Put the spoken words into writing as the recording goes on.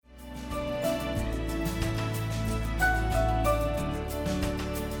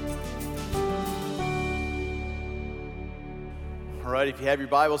right, if you have your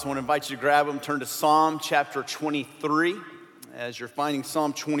Bibles, I want to invite you to grab them. Turn to Psalm chapter 23. As you're finding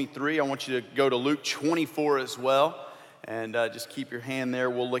Psalm 23, I want you to go to Luke 24 as well. And just keep your hand there.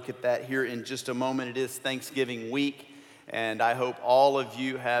 We'll look at that here in just a moment. It is Thanksgiving week. And I hope all of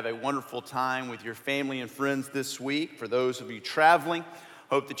you have a wonderful time with your family and friends this week. For those of you traveling,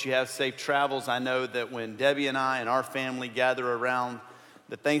 hope that you have safe travels. I know that when Debbie and I and our family gather around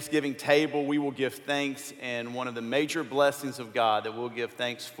the Thanksgiving table, we will give thanks, and one of the major blessings of God that we'll give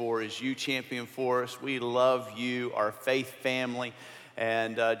thanks for is you champion for us. We love you, our faith family,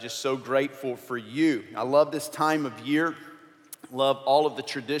 and just so grateful for you. I love this time of year, love all of the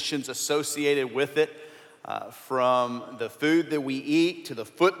traditions associated with it, from the food that we eat, to the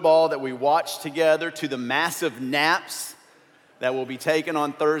football that we watch together, to the massive naps that will be taken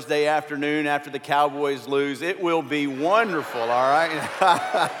on Thursday afternoon after the Cowboys lose. It will be wonderful, all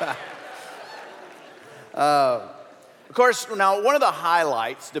right? Of course, now one of the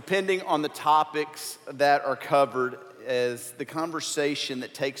highlights, depending on the topics that are covered, is the conversation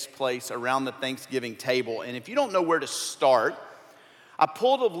that takes place around the Thanksgiving table. And if you don't know where to start, I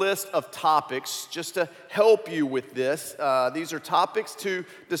pulled a list of topics just to help you with this. These are topics to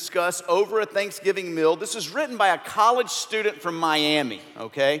discuss over a Thanksgiving meal. This is written by a college student from Miami,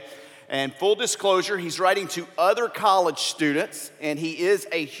 okay? And full disclosure, he's writing to other college students, and he is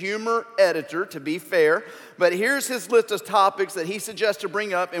a humor editor, to be fair. But here's his list of topics that he suggests to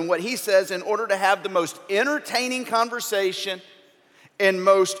bring up, and what he says in order to have the most entertaining conversation and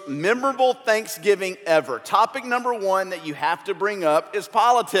most memorable Thanksgiving ever. Topic number one that you have to bring up is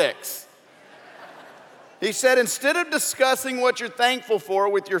politics. He said, instead of discussing what you're thankful for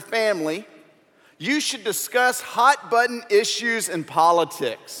with your family, you should discuss hot button issues in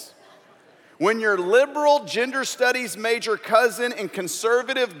politics. When your liberal gender studies major cousin and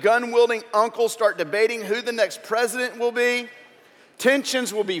conservative gun-wielding uncle start debating who the next president will be,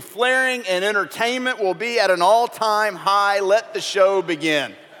 tensions will be flaring and entertainment will be at an all-time high. Let the show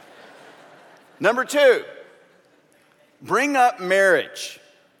begin. Number two, bring up marriage.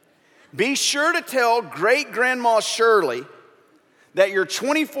 Be sure to tell great-grandma Shirley that your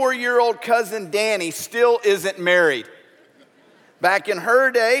 24-year-old cousin Danny still isn't married. Back in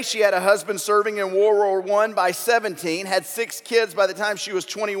her day, she had a husband serving in World War I by 17, had 6 kids by the time she was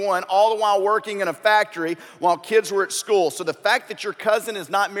 21, all the while working in a factory while kids were at school. So the fact that your cousin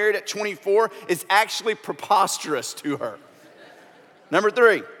is not married at 24 is actually preposterous to her. Number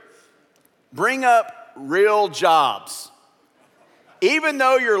 3, bring up real jobs. Even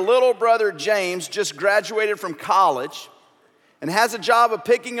though your little brother James just graduated from college and has a job of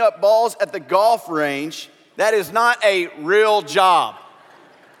picking up balls at the golf range, that is not a real job.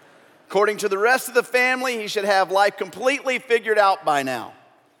 According to the rest of the family, he should have life completely figured out by now.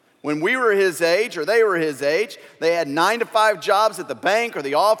 When we were his age, or they were his age, they had 9-to-5 jobs at the bank or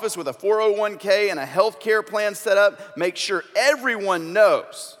the office with a 401k and a health care plan set up. Make sure everyone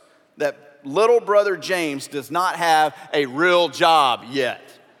knows that little brother James does not have a real job yet.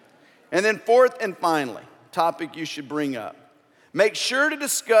 And then fourth and finally, topic you should bring up. Make sure to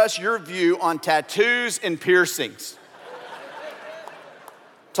discuss your view on tattoos and piercings.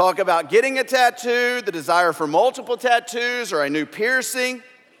 Talk about getting a tattoo, the desire for multiple tattoos, or a new piercing.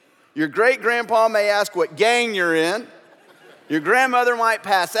 Your great-grandpa may ask what gang you're in. Your grandmother might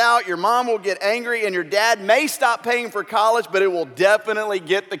pass out, your mom will get angry, and your dad may stop paying for college, but it will definitely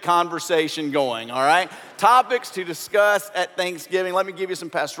get the conversation going, all right? Topics to discuss at Thanksgiving. Let me give you some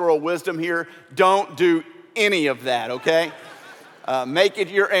pastoral wisdom here. Don't do any of that, okay? Make it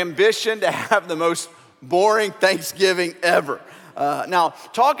your ambition to have the most boring Thanksgiving ever. Now,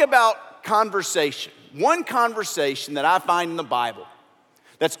 talk about conversation. One conversation that I find in the Bible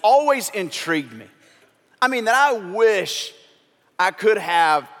that's always intrigued me, that I wish I could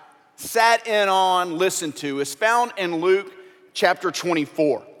have sat in on, listened to, is found in Luke chapter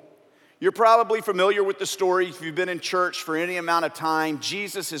 24. You're probably familiar with the story if you've been in church for any amount of time.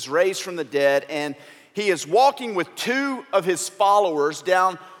 Jesus is raised from the dead, and he is walking with 2 of his followers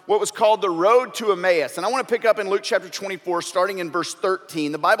down what was called the road to Emmaus. And I want to pick up in Luke chapter 24, starting in verse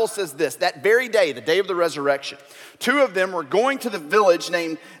 13. The Bible says this: that very day, the day of the resurrection, 2 of them were going to the village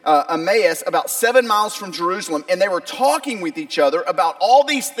named Emmaus, about 7 miles from Jerusalem, and they were talking with each other about all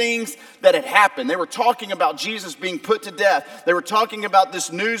these things that had happened. They were talking about Jesus being put to death. They were talking about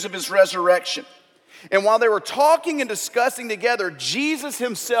this news of his resurrection. And while they were talking and discussing together, Jesus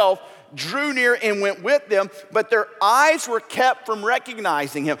himself drew near and went with them, but their eyes were kept from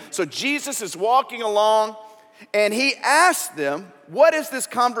recognizing him. So Jesus is walking along, and he asked them, what is this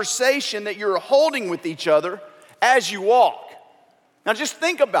conversation that you're holding with each other as you walk? Now just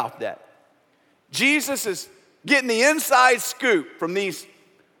think about that. Jesus is getting the inside scoop from these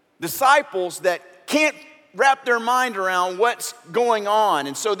disciples that can't wrap their mind around what's going on.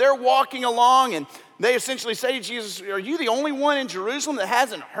 And so they're walking along and they essentially say to Jesus, are you the only one in Jerusalem that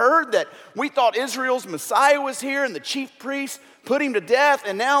hasn't heard that we thought Israel's Messiah was here and the chief priests put him to death?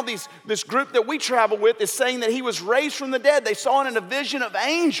 And now this group that we travel with is saying that he was raised from the dead. They saw it in a vision of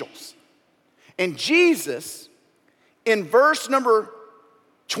angels. And Jesus, in verse number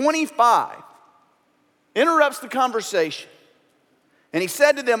 25, interrupts the conversation. And he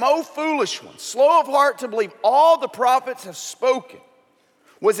said to them, O foolish ones, slow of heart to believe all the prophets have spoken.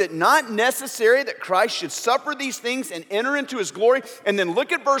 Was it not necessary that Christ should suffer these things and enter into his glory? And then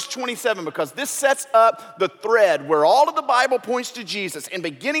look at verse 27, because this sets up the thread where all of the Bible points to Jesus. And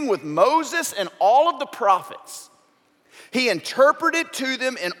beginning with Moses and all of the prophets, he interpreted to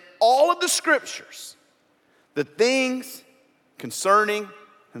them in all of the scriptures the things concerning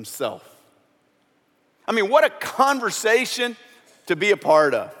himself. I mean, what a conversation to be a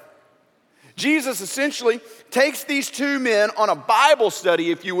part of. Jesus essentially takes these two men on a Bible study,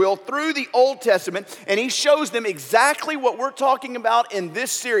 if you will, through the Old Testament, and he shows them exactly what we're talking about in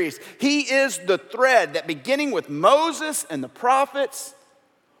this series. He is the thread that, beginning with Moses and the prophets,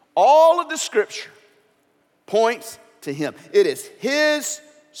 all of the scripture points to him. It is his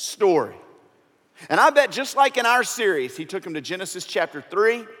story. And I bet just like in our series, he took them to Genesis chapter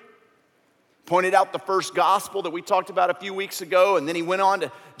 3, pointed out the first gospel that we talked about a few weeks ago, and then he went on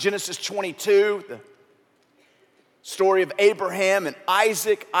to Genesis 22, the story of Abraham and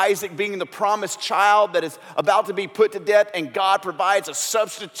Isaac being the promised child that is about to be put to death, and God provides a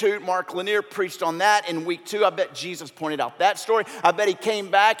substitute. Mark Lanier preached on that in week 2. I bet Jesus pointed out that story. I bet he came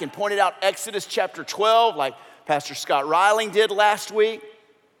back and pointed out Exodus chapter 12 like Pastor Scott Riling did last week.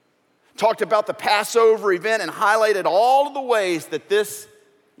 Talked about the Passover event and highlighted all of the ways that this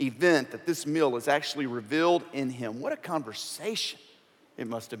event, that this meal is actually revealed in him. What a conversation it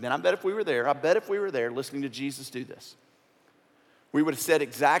must have been. I bet if we were there listening to Jesus do this, we would have said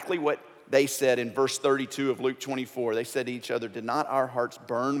exactly what they said in verse 32 of Luke 24. They said to each other, did not our hearts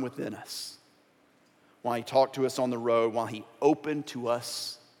burn within us while he talked to us on the road, while he opened to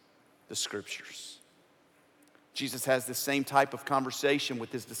us the scriptures? Jesus has this same type of conversation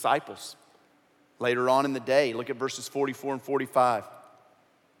with his disciples later on in the day. Look at verses 44 and 45.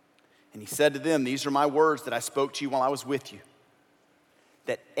 And he said to them, these are my words that I spoke to you while I was with you,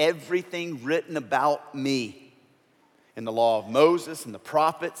 that everything written about me in the law of Moses and the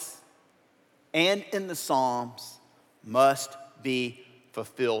prophets and in the Psalms must be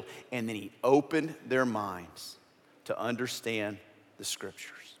fulfilled. And then he opened their minds to understand the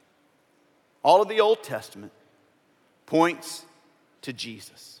scriptures. All of the Old Testament points to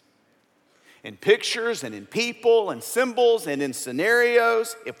Jesus. In pictures and in people and symbols and in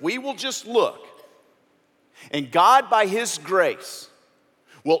scenarios, if we will just look, and God by his grace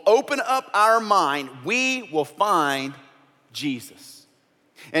will open up our mind, we will find Jesus.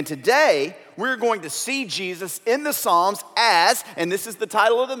 And today, we're going to see Jesus in the Psalms as, and this is the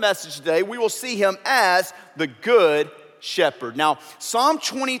title of the message today, we will see him as the Good Shepherd. Now, Psalm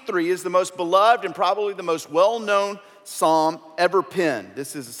 23 is the most beloved and probably the most well-known psalm ever penned.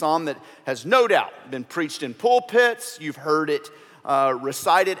 This is a psalm that has no doubt been preached in pulpits. You've heard it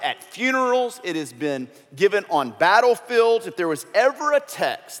recited at funerals. It has been given on battlefields. If there was ever a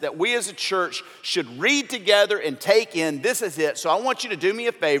text that we as a church should read together and take in, this is it. So I want you to do me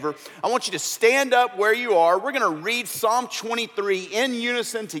a favor. I want you to stand up where you are. We're going to read Psalm 23 in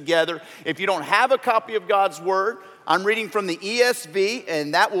unison together. If you don't have a copy of God's Word, I'm reading from the ESV,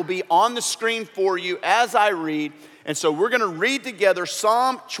 and that will be on the screen for you as I read. And so we're going to read together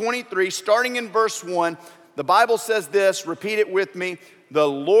Psalm 23, starting in verse 1. The Bible says this, repeat it with me. The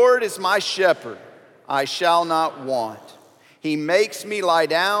Lord is my shepherd, I shall not want. He makes me lie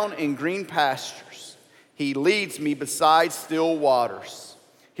down in green pastures. He leads me beside still waters.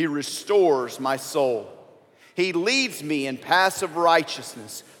 He restores my soul. He leads me in paths of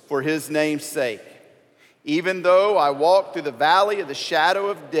righteousness for his name's sake. Even though I walk through the valley of the shadow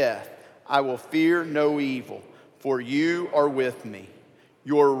of death, I will fear no evil. For you are with me.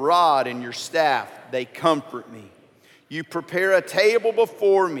 Your rod and your staff, they comfort me. You prepare a table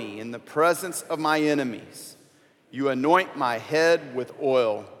before me in the presence of my enemies. You anoint my head with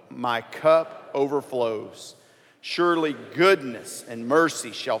oil. My cup overflows. Surely goodness and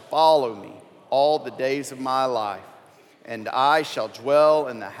mercy shall follow me all the days of my life, and I shall dwell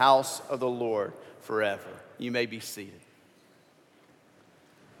in the house of the Lord forever. You may be seated.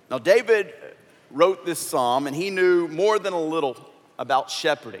 Now, David wrote this psalm, and he knew more than a little about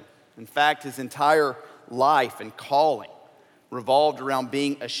shepherding. In fact, his entire life and calling revolved around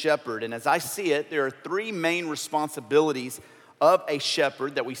being a shepherd. And as I see it, there are three main responsibilities of a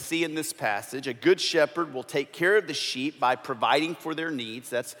shepherd that we see in this passage. A good shepherd will take care of the sheep by providing for their needs.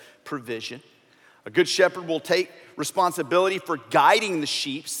 That's provision. A good shepherd will take responsibility for guiding the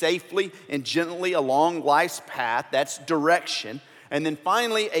sheep safely and gently along life's path. That's direction. And then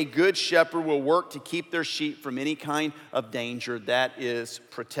finally, a good shepherd will work to keep their sheep from any kind of danger. That is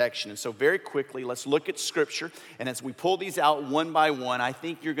protection. And so very quickly, let's look at Scripture. And as we pull these out one by one, I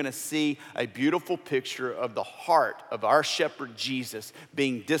think you're going to see a beautiful picture of the heart of our shepherd Jesus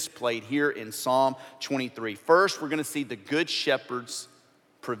being displayed here in Psalm 23. First, we're going to see the good shepherd's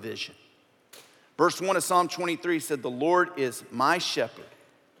provision. Verse 1 of Psalm 23 said, "The Lord is my shepherd,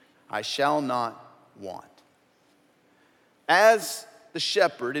 I shall not want." As the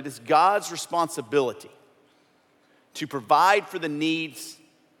shepherd, it is God's responsibility to provide for the needs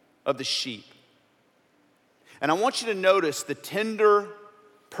of the sheep. And I want you to notice the tender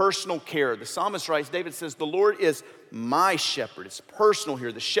personal care. The psalmist writes, David says, "The Lord is my shepherd." It's personal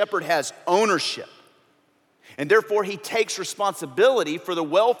here. The shepherd has ownership. And therefore, he takes responsibility for the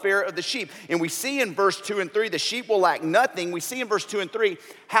welfare of the sheep. And we see in verse 2 and 3, the sheep will lack nothing. We see in verse 2 and 3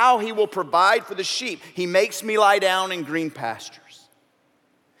 how he will provide for the sheep. He makes me lie down in green pastures.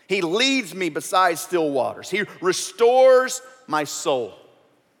 He leads me beside still waters. He restores my soul.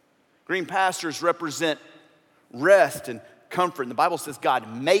 Green pastures represent rest and comfort. And the Bible says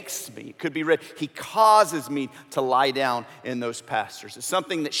God makes me. It could be read, he causes me to lie down in those pastures. It's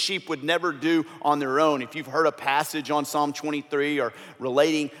something that sheep would never do on their own. If you've heard a passage on Psalm 23 or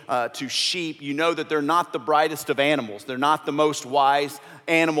relating to sheep, you know that they're not the brightest of animals. They're not the most wise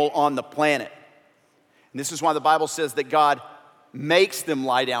animal on the planet. And this is why the Bible says that God makes them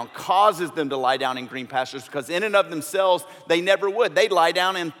lie down, causes them to lie down in green pastures, because in and of themselves, they never would. They'd lie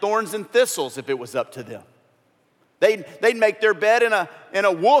down in thorns and thistles if it was up to them. They'd make their bed in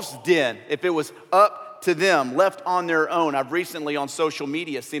a wolf's den if it was up to them, left on their own. I've recently on social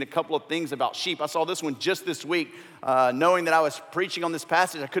media seen a couple of things about sheep. I saw this one just this week. Knowing that I was preaching on this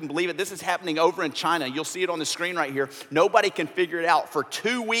passage, I couldn't believe it. This is happening over in China. You'll see it on the screen right here. Nobody can figure it out. For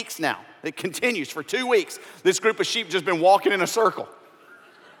 2 weeks now, it continues. For 2 weeks, this group of sheep just been walking in a circle.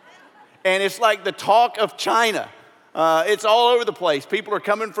 And it's like the talk of China. It's all over the place. People are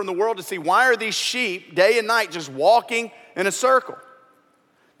coming from the world to see, why are these sheep day and night just walking in a circle?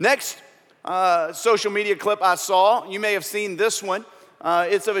 Next social media clip I saw, you may have seen this one.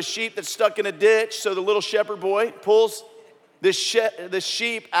 It's of a sheep that's stuck in a ditch. So the little shepherd boy pulls this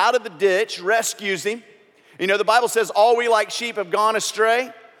sheep out of the ditch, rescues him. You know, the Bible says all we like sheep have gone astray.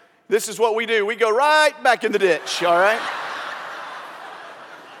 This is what we do. We go right back in the ditch, all right?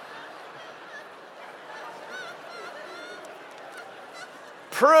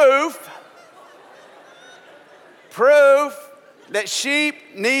 Proof that sheep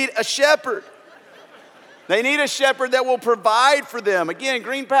need a shepherd. They need a shepherd that will provide for them. Again,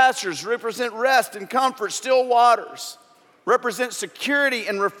 green pastures represent rest and comfort. Still waters represent security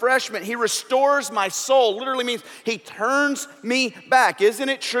and refreshment. He restores my soul. Literally means he turns me back. Isn't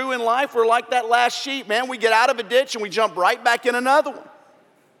it true in life? We're like that last sheep, man. We get out of a ditch and we jump right back in another one.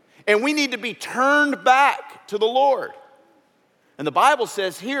 And we need to be turned back to the Lord. And the Bible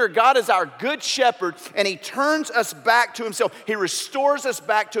says here, God is our good shepherd, and he turns us back to himself. He restores us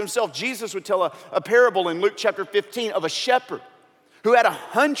back to himself. Jesus would tell a parable in Luke chapter 15 of a shepherd who had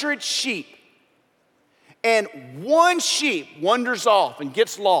 100 sheep. And one sheep wanders off and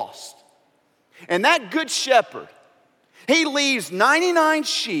gets lost. And that good shepherd, he leaves 99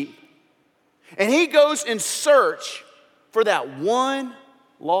 sheep, and he goes in search for that one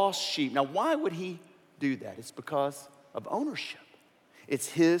lost sheep. Now, why would he do that? It's because of ownership. It's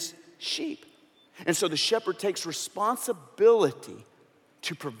his sheep. And so the shepherd takes responsibility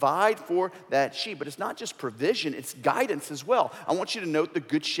to provide for that sheep. But it's not just provision, it's guidance as well. I want you to note the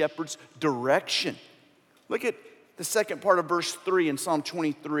good shepherd's direction. Look at the second part of verse 3 in Psalm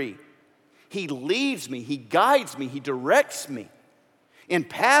 23. He leads me, he guides me, he directs me in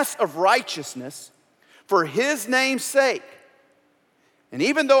paths of righteousness for his name's sake. And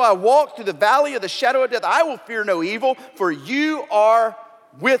even though I walk through the valley of the shadow of death, I will fear no evil, for you are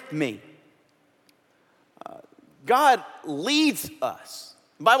with me. God leads us.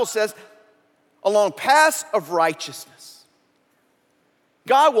 The Bible says, along paths of righteousness.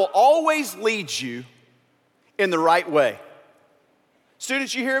 God will always lead you in the right way.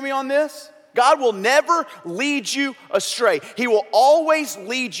 Students, you hear me on this? God will never lead you astray. He will always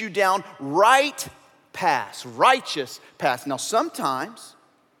lead you down right paths, righteous paths. Now, sometimes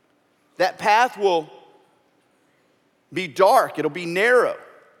that path will be dark. It'll be narrow.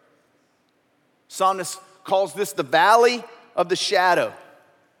 Psalmist calls this the valley of the shadow.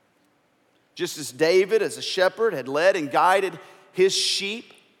 Just as David, as a shepherd, had led and guided his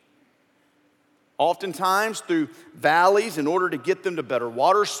sheep, oftentimes through valleys in order to get them to better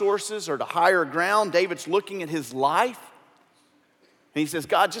water sources or to higher ground, David's looking at his life. And he says,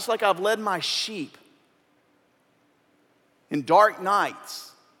 God, just like I've led my sheep in dark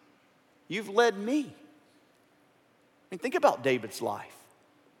nights, you've led me. I mean, think about David's life.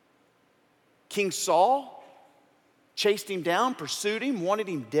 King Saul chased him down, pursued him, wanted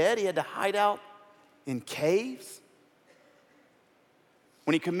him dead. He had to hide out in caves.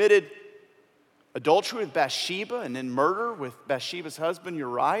 When he committed adultery with Bathsheba and then murder with Bathsheba's husband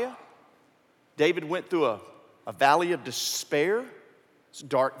Uriah, David went through a valley of despair. It's a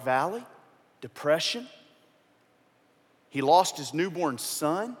dark valley, depression. He lost his newborn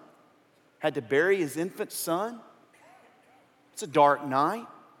son, had to bury his infant son. It's a dark night.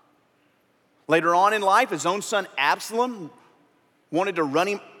 Later on in life, his own son Absalom wanted to run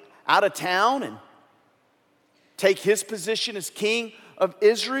him out of town and take his position as king of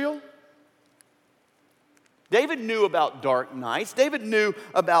Israel. David knew about dark nights. David knew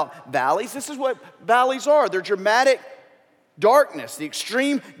about valleys. This is what valleys are. They're dramatic darkness, the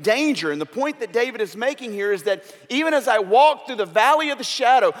extreme danger. And the point that David is making here is that even as I walk through the valley of the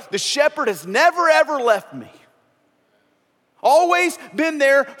shadow, the shepherd has never, ever left me. Always been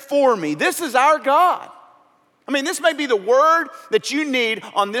there for me. This is our God. I mean, this may be the word that you need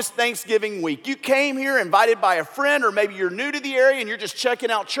on this Thanksgiving week. You came here invited by a friend, or maybe you're new to the area and you're just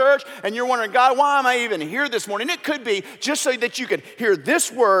checking out church and you're wondering, God, why am I even here this morning? It could be just so that you could hear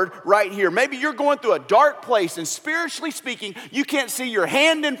this word right here. Maybe you're going through a dark place and spiritually speaking, you can't see your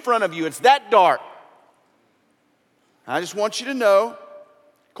hand in front of you. It's that dark. I just want you to know,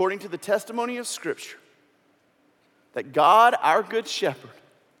 according to the testimony of Scripture, that God, our good shepherd,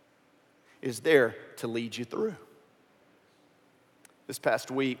 is there to lead you through. This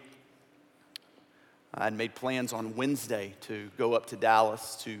past week, I had made plans on Wednesday to go up to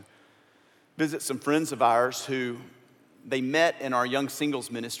Dallas to visit some friends of ours who they met in our young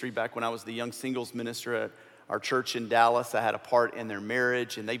singles ministry back when I was the young singles minister at our church in Dallas. I had a part in their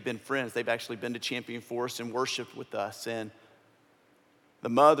marriage, and they've been friends. They've actually been to Champion Forest and worshiped with us. And the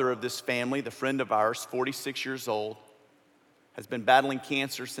mother of this family, the friend of ours, 46 years old, has been battling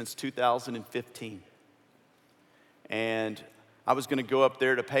cancer since 2015. And I was going to go up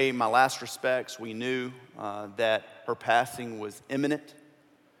there to pay my last respects. We knew that her passing was imminent.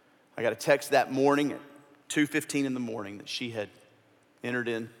 I got a text that morning at 2:15 in the morning that she had entered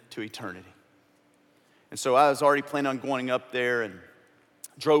into eternity. And so I was already planning on going up there and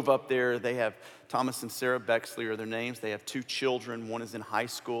drove up there. They have Thomas and Sarah Bexley are their names. They have 2 children. One is in high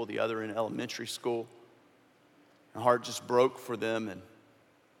school, the other in elementary school. My heart just broke for them and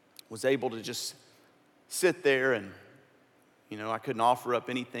was able to just sit there and, I couldn't offer up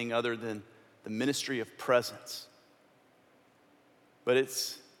anything other than the ministry of presence. But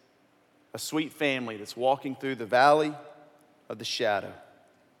it's a sweet family that's walking through the valley of the shadow.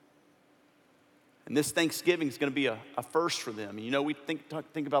 And this Thanksgiving is going to be a first for them. We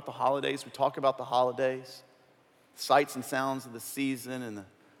think about the holidays. We talk about the holidays, the sights and sounds of the season and the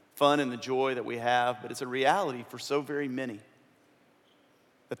fun and the joy that we have. But it's a reality for so very many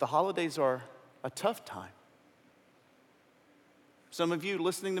that the holidays are a tough time. Some of you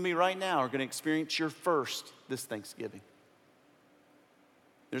listening to me right now are going to experience your first this Thanksgiving.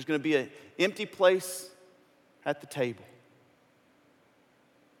 There's going to be an empty place at the table.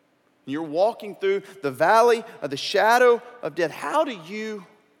 You're walking through the valley of the shadow of death. How do you,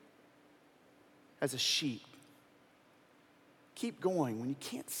 as a sheep, keep going when you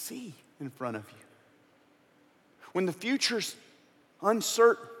can't see in front of you? When the future's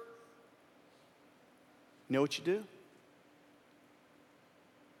uncertain? You know what you do?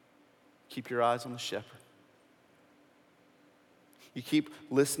 Keep your eyes on the shepherd. You keep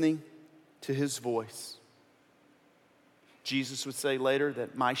listening to his voice. Jesus would say later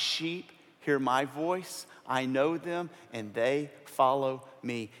that my sheep hear my voice, I know them, and they follow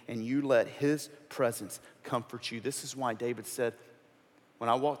me. And you let his presence comfort you. This is why David said, when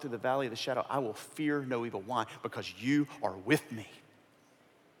I walk through the valley of the shadow, I will fear no evil. Why? Because you are with me.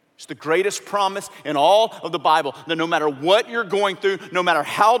 It's the greatest promise in all of the Bible, that no matter what you're going through, no matter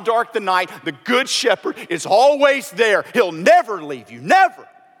how dark the night, the good shepherd is always there. He'll never leave you, never.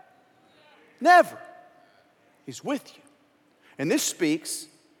 Never. He's with you. And this speaks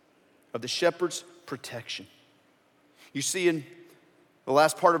of the shepherd's protection. You see in the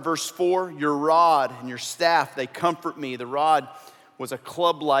last part of verse 4, your rod and your staff, they comfort me. The rod was a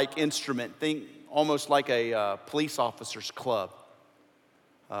club-like instrument. Think almost like a police officer's club.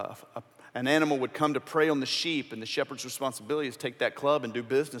 an animal would come to prey on the sheep, and the shepherd's responsibility is to take that club and do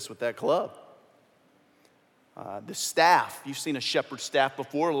business with that club. The staff, you've seen a shepherd's staff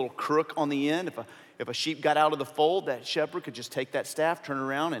before, a little crook on the end. If a sheep got out of the fold, that shepherd could just take that staff, turn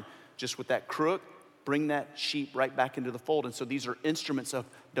around, and just with that crook, bring that sheep right back into the fold. And so these are instruments of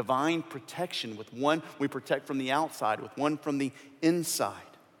divine protection. With one, we protect from the outside. With one, from the inside.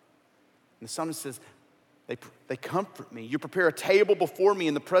 And the psalmist says, they comfort me. You prepare a table before me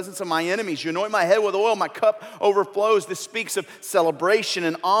in the presence of my enemies. You anoint my head with oil. My cup overflows. This speaks of celebration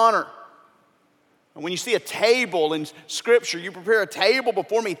and honor. And when you see a table in Scripture, you prepare a table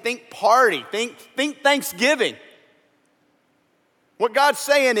before me. Think party. Think Thanksgiving. What God's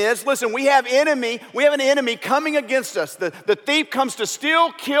saying is, listen, we have an enemy coming against us. The thief comes to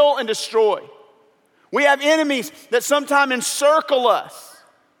steal, kill, and destroy. We have enemies that sometimes encircle us.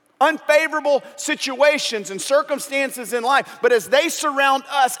 Unfavorable situations and circumstances in life. But as they surround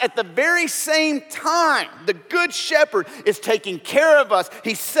us, at the very same time, the good shepherd is taking care of us.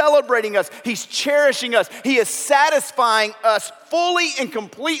 He's celebrating us. He's cherishing us. He is satisfying us fully and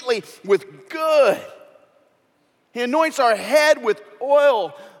completely with good. He anoints our head with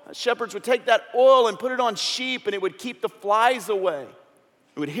oil. Shepherds would take that oil and put it on sheep, and it would keep the flies away.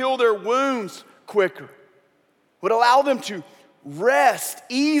 It would heal their wounds quicker. It would allow them to rest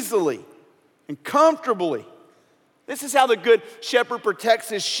easily and comfortably. This is how the good shepherd protects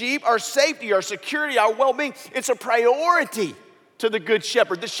his sheep. Our safety, our security, our well-being, it's a priority to the good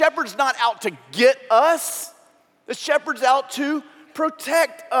shepherd. The shepherd's not out to get us. The shepherd's out to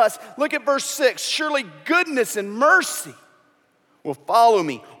protect us. Look at verse 6. Surely goodness and mercy will follow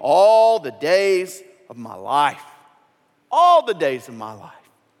me all the days of my life. All the days of my life.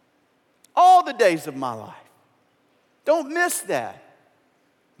 All the days of my life. Don't miss that.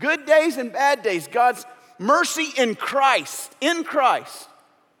 Good days and bad days, God's mercy in Christ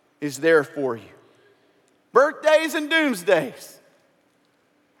is there for you. Birthdays and doomsdays.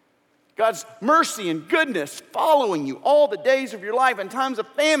 God's mercy and goodness following you all the days of your life in times of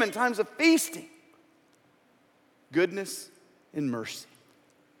famine, times of feasting. Goodness and mercy.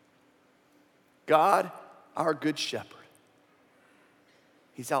 God, our good shepherd.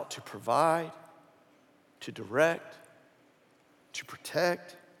 He's out to provide, to direct, to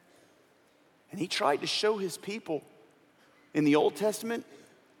protect. And he tried to show his people in the Old Testament,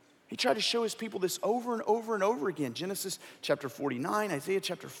 he tried to show his people this over and over and over again. Genesis chapter 49, Isaiah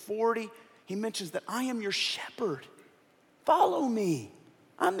chapter 40, he mentions that I am your shepherd. Follow me.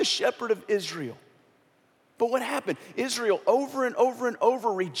 I'm the shepherd of Israel. But what happened? Israel over and over and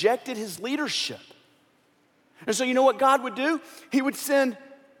over rejected his leadership. And so you know what God would do? He would send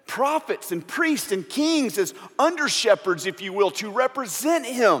prophets and priests and kings as under-shepherds, if you will, to represent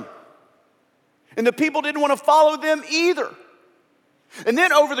him. And the people didn't want to follow them either. And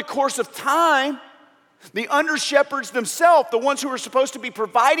then over the course of time, the under-shepherds themselves, the ones who were supposed to be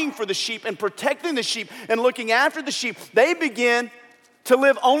providing for the sheep and protecting the sheep and looking after the sheep, they begin to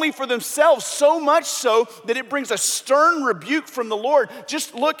live only for themselves, so much so that it brings a stern rebuke from the Lord.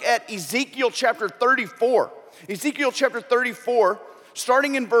 Just look at Ezekiel chapter 34. Ezekiel chapter 34,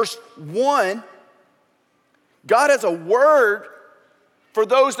 starting in verse 1, God has a word for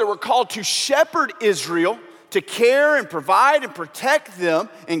those that were called to shepherd Israel, to care and provide and protect them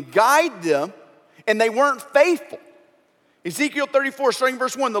and guide them, and they weren't faithful. Ezekiel 34, starting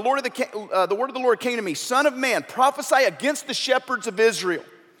verse 1, the word of the Lord came to me, Son of man, prophesy against the shepherds of Israel.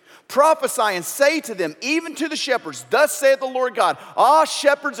 Prophesy and say to them, even to the shepherds, thus saith the Lord God, ah,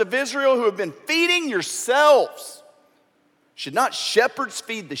 shepherds of Israel who have been feeding yourselves. Should not shepherds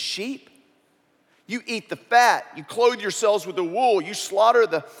feed the sheep? You eat the fat, you clothe yourselves with the wool, you slaughter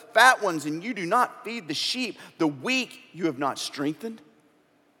the fat ones, and you do not feed the sheep. The weak you have not strengthened,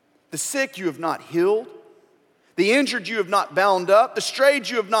 the sick you have not healed, the injured you have not bound up, the strayed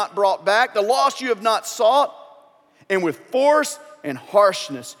you have not brought back, the lost you have not sought, and with force and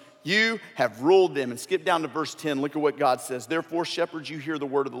harshness you have ruled them. And skip down to verse 10, look at what God says. Therefore, shepherds, you hear the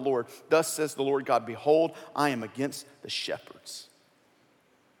word of the Lord. Thus says the Lord God, behold, I am against the shepherds.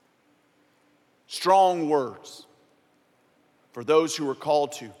 Strong words for those who were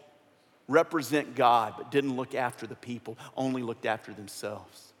called to represent God but didn't look after the people, only looked after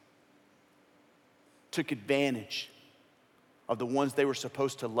themselves. Took advantage of the ones they were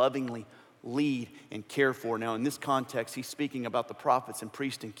supposed to lovingly lead and care for. Now, in this context, he's speaking about the prophets and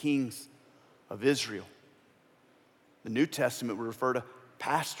priests and kings of Israel. The New Testament would refer to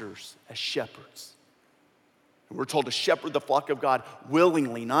pastors as shepherds. And we're told to shepherd the flock of God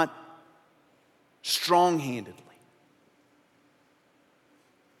willingly, not strong-handedly.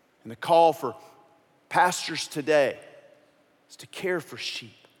 And the call for pastors today is to care for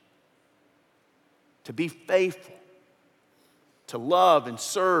sheep, to be faithful, to love and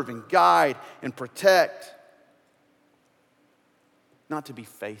serve and guide and protect, not to be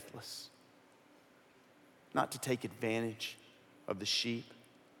faithless, not to take advantage of the sheep.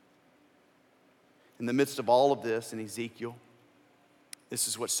 In the midst of all of this in Ezekiel, this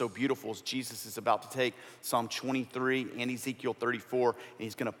is what's so beautiful is Jesus is about to take Psalm 23 and Ezekiel 34, and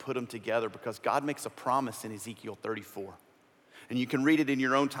he's going to put them together because God makes a promise in Ezekiel 34. And you can read it in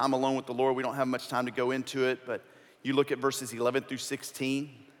your own time alone with the Lord. We don't have much time to go into it, but you look at verses 11 through 16.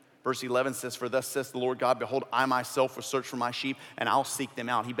 Verse 11 says, "For thus says the Lord God, behold, I myself will search for my sheep, and I'll seek them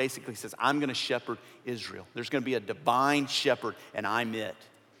out." He basically says, I'm going to shepherd Israel. There's going to be a divine shepherd, and I'm it.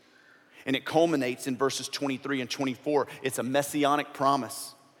 And it culminates in verses 23 and 24. It's a messianic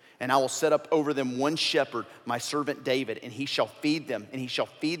promise. "And I will set up over them one shepherd, my servant David, and he shall feed them,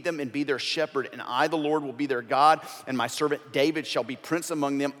 and be their shepherd. And I, the Lord, will be their God, and my servant David shall be prince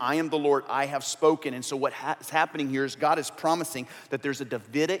among them. I am the Lord, I have spoken." And so what is happening here is God is promising that there's a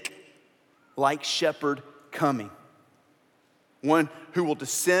Davidic-like shepherd coming. One who will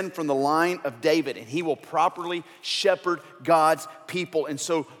descend from the line of David, and he will properly shepherd God's people. And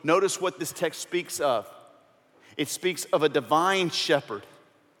so notice what this text speaks of. It speaks of a divine shepherd.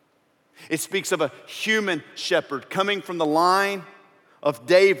 It speaks of a human shepherd coming from the line of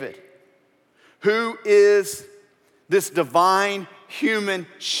David. Who is this divine human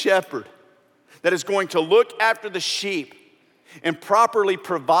shepherd that is going to look after the sheep and properly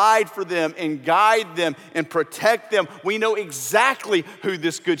provide for them and guide them and protect them? We know exactly who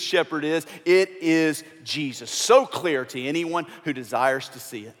this good shepherd is. It is Jesus. So clear to anyone who desires to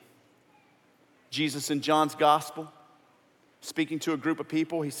see it. Jesus in John's gospel, speaking to a group of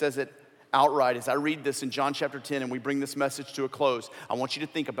people, he says it outright. As I read this in John chapter 10 and we bring this message to a close, I want you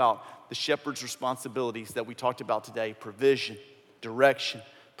to think about the shepherd's responsibilities that we talked about today: provision, direction,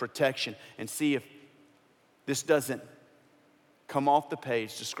 protection, and see if this doesn't come off the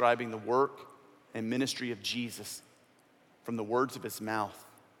page describing the work and ministry of Jesus from the words of his mouth.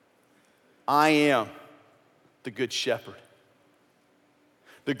 I am the good shepherd.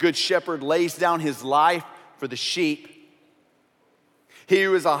 The good shepherd lays down his life for the sheep. He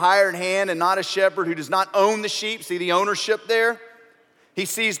who is a hired hand and not a shepherd, who does not own the sheep, see the ownership there? He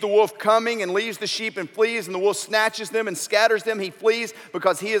sees the wolf coming and leaves the sheep and flees, and the wolf snatches them and scatters them. He flees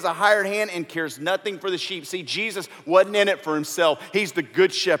because he is a hired hand and cares nothing for the sheep. See, Jesus wasn't in it for himself. He's the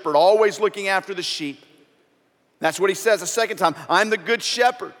good shepherd, always looking after the sheep. That's what he says a second time. I'm the good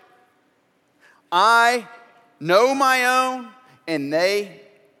shepherd. I know my own, and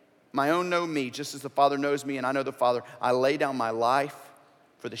my own know me, just as the Father knows me and I know the Father. I lay down my life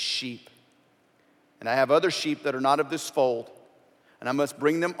for the sheep. And I have other sheep that are not of this fold, and I must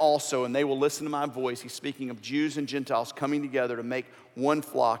bring them also, and they will listen to my voice. He's speaking of Jews and Gentiles coming together to make one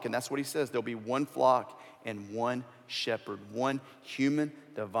flock, and that's what he says. There'll be one flock and one shepherd, one human,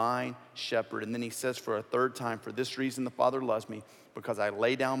 divine shepherd. And then he says for a third time, "For this reason the Father loves me, because I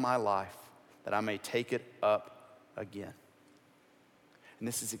lay down my life that I may take it up again." And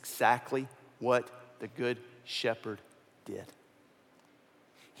this is exactly what the good shepherd did.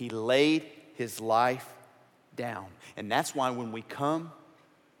 He laid his life down. And that's why when we come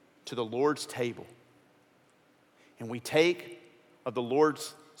to the Lord's table and we take of the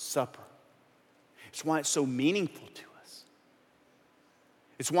Lord's Supper, it's why it's so meaningful to us.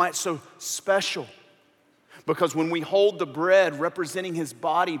 It's why it's so special. Because when we hold the bread representing his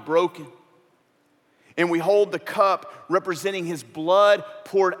body broken, and we hold the cup representing his blood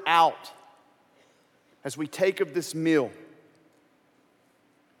poured out, as we take of this meal,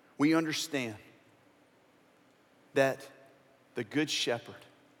 we understand that the good shepherd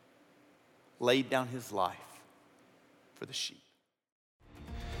laid down his life for the sheep.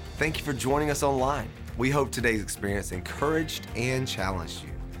 Thank you for joining us online. We hope today's experience encouraged and challenged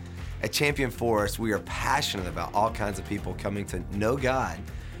you. At Champion Forest, we are passionate about all kinds of people coming to know God,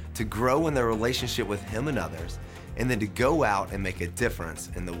 to grow in their relationship with him and others, and then to go out and make a difference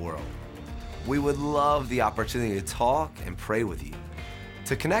in the world. We would love the opportunity to talk and pray with you.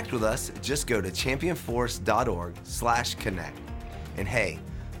 To connect with us, just go to championforest.org/connect. And hey,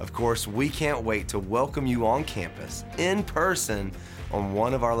 of course, we can't wait to welcome you on campus in person on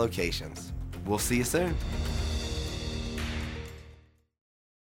one of our locations. We'll see you soon.